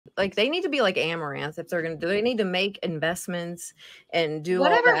Like they need to be like Amaranth if they're gonna do. They need to make investments and do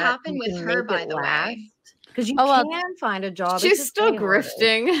Whatever all that. happened with her, by the way? Because you can find a job. She's still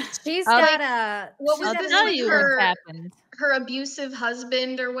grifting. She's got a. What was she's this got a- with you what's happened. her abusive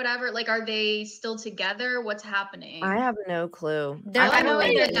husband or whatever? Like, are they still together? What's happening? I have no clue. They're I not know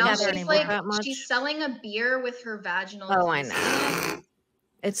really that now together she's anymore. like she's selling a beer with her vaginal. Oh, I yeast. know.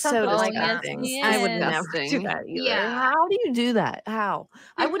 It's Something so like disgusting. that. I would never Disgusting. do that either. Yeah. How do you do that? How?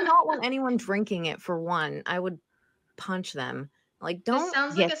 I would not want anyone drinking it for one. I would punch them. Like, don't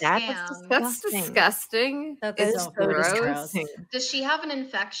sounds get like a that. scam. That's That's disgusting. That's It's so gross. disgusting. Does she have an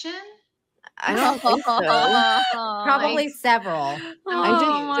infection? I don't think so. Probably several. I just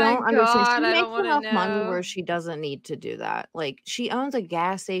Oh don't my understand. God, She I makes don't wanna enough money know. where she doesn't need to do that. Like she owns a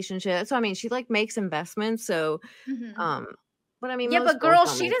gas station shit. That's what I mean. She like makes investments. So but I mean Yeah, most but girls girl,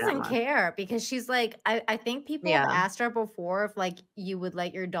 don't she make that doesn't much. care because she's like, I think people have Yeah. asked her before if like you would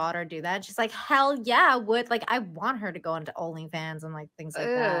let your daughter do that. She's like, hell yeah, I would. Like, I want her to go into OnlyFans and like things like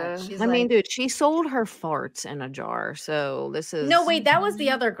that. Ugh. She's I mean, like, dude, she sold her farts in a jar. So this is no, wait, that was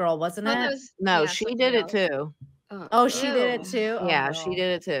the other girl, wasn't Oh, it? that was- no, yeah, she something did it else. too. Oh, she did it Ew. too. Oh, Yeah, no. she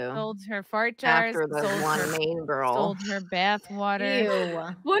did it too. Sold her fart jars. After the sold one her, main girl. sold her bath water. Ew.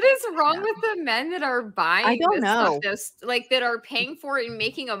 What is wrong with the men that are buying don't this know. stuff, just like that are paying for it and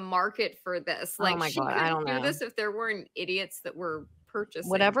making a market for this? Oh Like my she God, I couldn't don't do know. this if there weren't idiots that were purchasing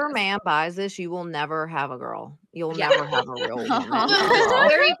Whatever this. man buys this, you will never have a girl. You'll Yeah. never have a real woman. The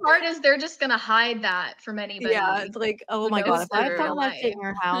scary part is they're just gonna hide that from anybody. Yeah, it's like, oh who my God, knows if I their found real that shit in life.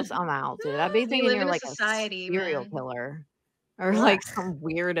 your house, I'm out, dude. I'd be We thinking live you're in a like society, a serial man. killer. Or like some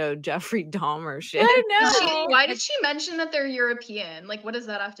weirdo Jeffrey Dahmer shit. I know. Why did she mention that they're European? Like, what does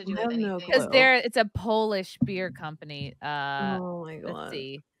that have to do I with have no anything? Because clue. it's a Polish beer company. Oh my Let's God.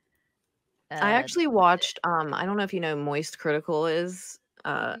 see. I actually watched I don't know if you know Moist Critical is.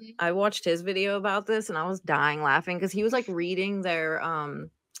 Mhm. I watched his video about this and I was dying laughing because he was like reading their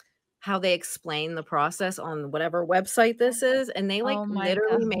how they explain the process on whatever website this is, and they like Oh my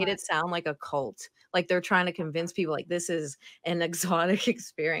literally made God. it sound like a cult. Like they're trying to convince people like this is an exotic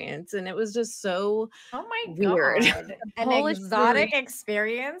experience, and it was just so Oh my weird. God. An Polish exotic brewery.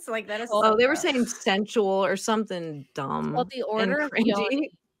 experience? Like, that is Oh, so Oh, they were gross. saying sensual or something dumb Called the and Order of cringy. Yoni.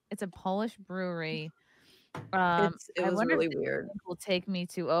 It's a Polish brewery. It I was wonder really if this weird. link will take me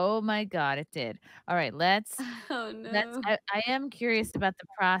to. Oh my God, it did. All right, let's. Oh no. I am curious about the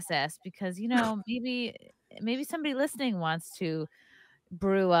process because maybe somebody listening wants to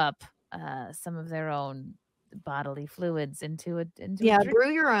brew up some of their own bodily fluids into a Yeah, drink.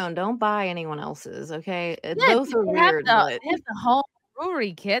 brew your own. Don't buy anyone else's. Okay, Yeah, both are they have weird, the, but they have the home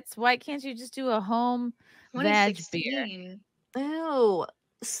brewery kits. Why can't you just do a home veg beer? 2016. ew.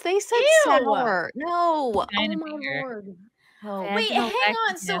 They said Ew. sour. No. Vagina Oh my beer. Lord. Help. Vag- Wait, Vaginal hang on.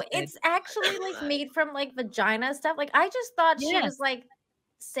 lactic So acid. it's actually like made from like vagina stuff. Like, I just thought she Yes. was like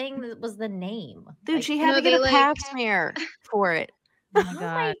saying that was the name. Dude, Like, she had No, to get they, a like- pap smear for it. Oh my oh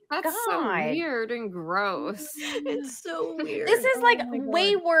God. my That's so God. weird and gross. It's so weird. This is Oh like my God.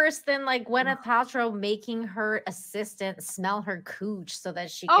 way worse than like Gwyneth Paltrow making her assistant smell her cooch so that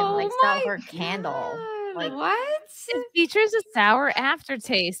she can like sell her candle. Like, what? It features a sour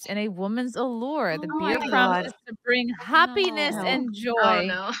aftertaste and a woman's allure. The Oh beer my promises God. to bring happiness No. and joy. Oh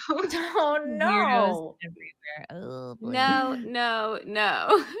no. oh to no. weirdos everywhere. Oh, boy. No.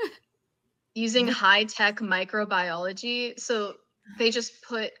 Using high-tech microbiology. So they just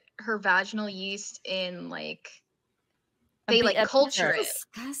put her vaginal yeast in like they like a culture beaker. it.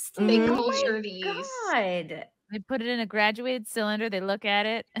 Disgusting. They Mhm. culture the yeast. God. They put it in a graduated cylinder. They look at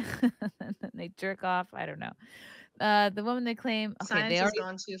it, and then they jerk off. I don't know. The woman they claim. Okay, Science they has already.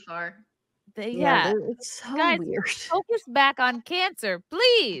 gone too far. Yeah. It's so Guys, weird. Focus back on cancer,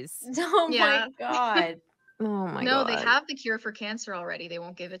 please. Oh Yeah. my God. Oh my No, God. they have the cure for cancer already. They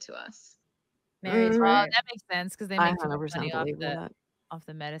won't give it to us. Mary's Mhm. right. That makes sense because they I make too much 100% money off believe that.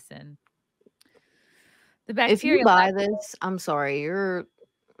 the medicine. The If bacteria. you buy this, I'm sorry, you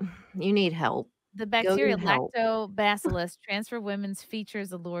need help. The get bacteria help. lactobacillus transfer women's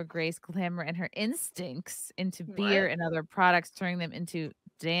features, allure, grace, glamour, and her instincts into beer What? and other products, turning them into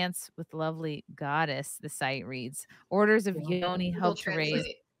dance with lovely goddess. The site reads, orders of yoni Google help to raise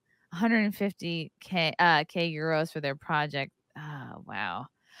Translate. 150k euros for their project. Oh, wow.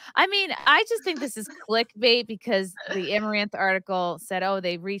 I mean, I just think this is clickbait because the Amaranth article said, oh,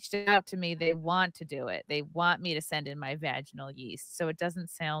 they reached out to me. They want to do it. They want me to send in my vaginal yeast. So it doesn't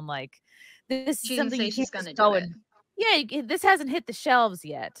sound like this She is didn't something say you she's can't gonna just go do it. and yeah, this hasn't hit the shelves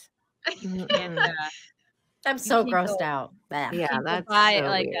yet. And, I'm so can't grossed go- out. Bah. Yeah, can't go that's buy so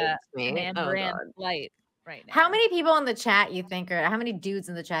like weird to an me. Oh Amaranth God. light. right now. How many people in the chat you think are? How many dudes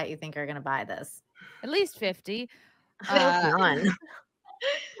in the chat you think are gonna buy this? At least 50. None.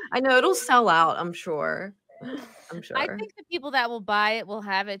 I know it'll sell out. I'm sure. I'm sure. I think the people that will buy it will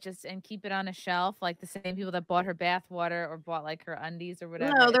have it just and keep it on a shelf, like the same people that bought her bath water or bought like her undies or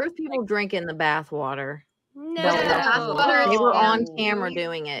whatever. No, there's people drinking the bath water. No. bathwater They were on is camera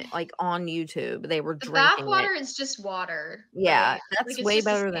doing it, like on YouTube. They were The drinking bathwater it. is just water. Yeah, right? that's it's way just a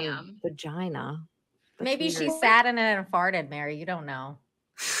better than scam. vagina. That's Maybe she weird. sat in it and farted, Mary. You don't know.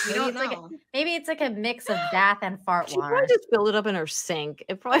 We don't It's like know. maybe it's like a mix of bath and fart She water. probably just filled it up in her sink.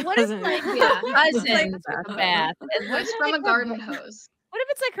 It probably What if, wasn't. like, Yeah. cousins with a bath? And what It's if, from like, a her garden bro- hose. What if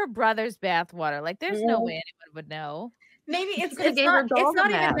it's like her brother's bath water? Like, there's no way anyone would know. Maybe She it's coulda gave her dog it's a not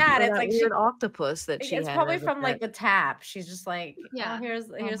even bath, that. or It's like weird octopus that she it's had probably as a from like pet. the tap. She's just like, Yeah. oh, here's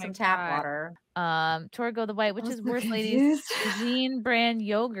my some tap God. water. Torgo the White, which I'm is so worse, ladies? confused. Vagine brand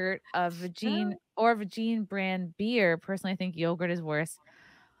yogurt of Vagine or Vagine brand beer. Personally, I think yogurt is worse.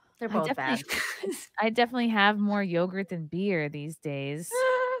 They're I both bad. I definitely have more yogurt than beer these days.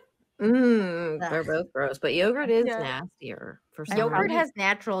 They're both gross, but yogurt is Yeah. nastier for some Yogurt reason. has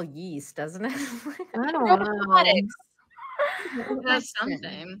natural yeast, doesn't it? I don't know. Probiotics. That's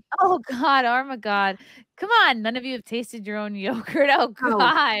something. Oh God, Armagod. Come on, none of you have tasted your own yogurt. Oh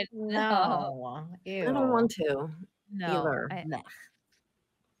God. No. Ew. I don't want to No. either.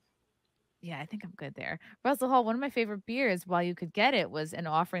 Yeah, I think I'm good there. Russell Hall, one of my favorite beers, while you could get it, was an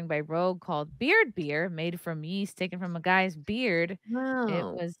offering by Rogue called Beard Beer, made from yeast taken from a guy's beard. It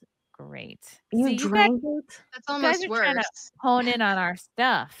No. was great. You See, drank it? That's you guys almost are trying to worse. hone in on our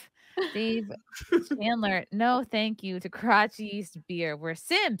stuff. Steve Chandler, no thank you to crotch yeast beer. We're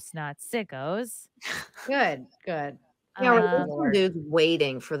simps, not sickos. Good. Yeah, Um, there's some dudes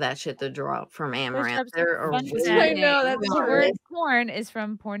waiting for that shit to drop from Amaranth. There are fun way Saturday. I know, that's The more. word porn is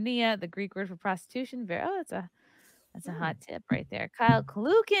from pornea, the Greek word for prostitution. That's a hot tip right there. Kyle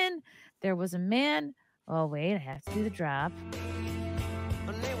Kalukin, there was a man. Oh wait, I have to do the drop.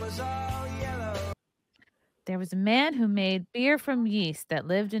 There was a man who made beer from yeast that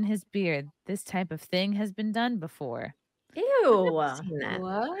lived in his beard. This type of thing has been done before. Ew. Seen that.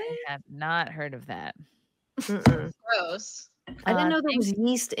 What? I have not heard of that. Mm-mm. Gross. I didn't know there thank was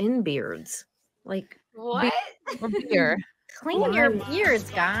yeast in beards. Like, What? Or beer. Clean your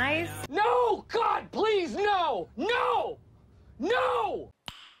beards, guys. No! God, please, no! No! No!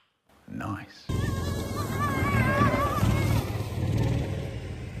 Nice.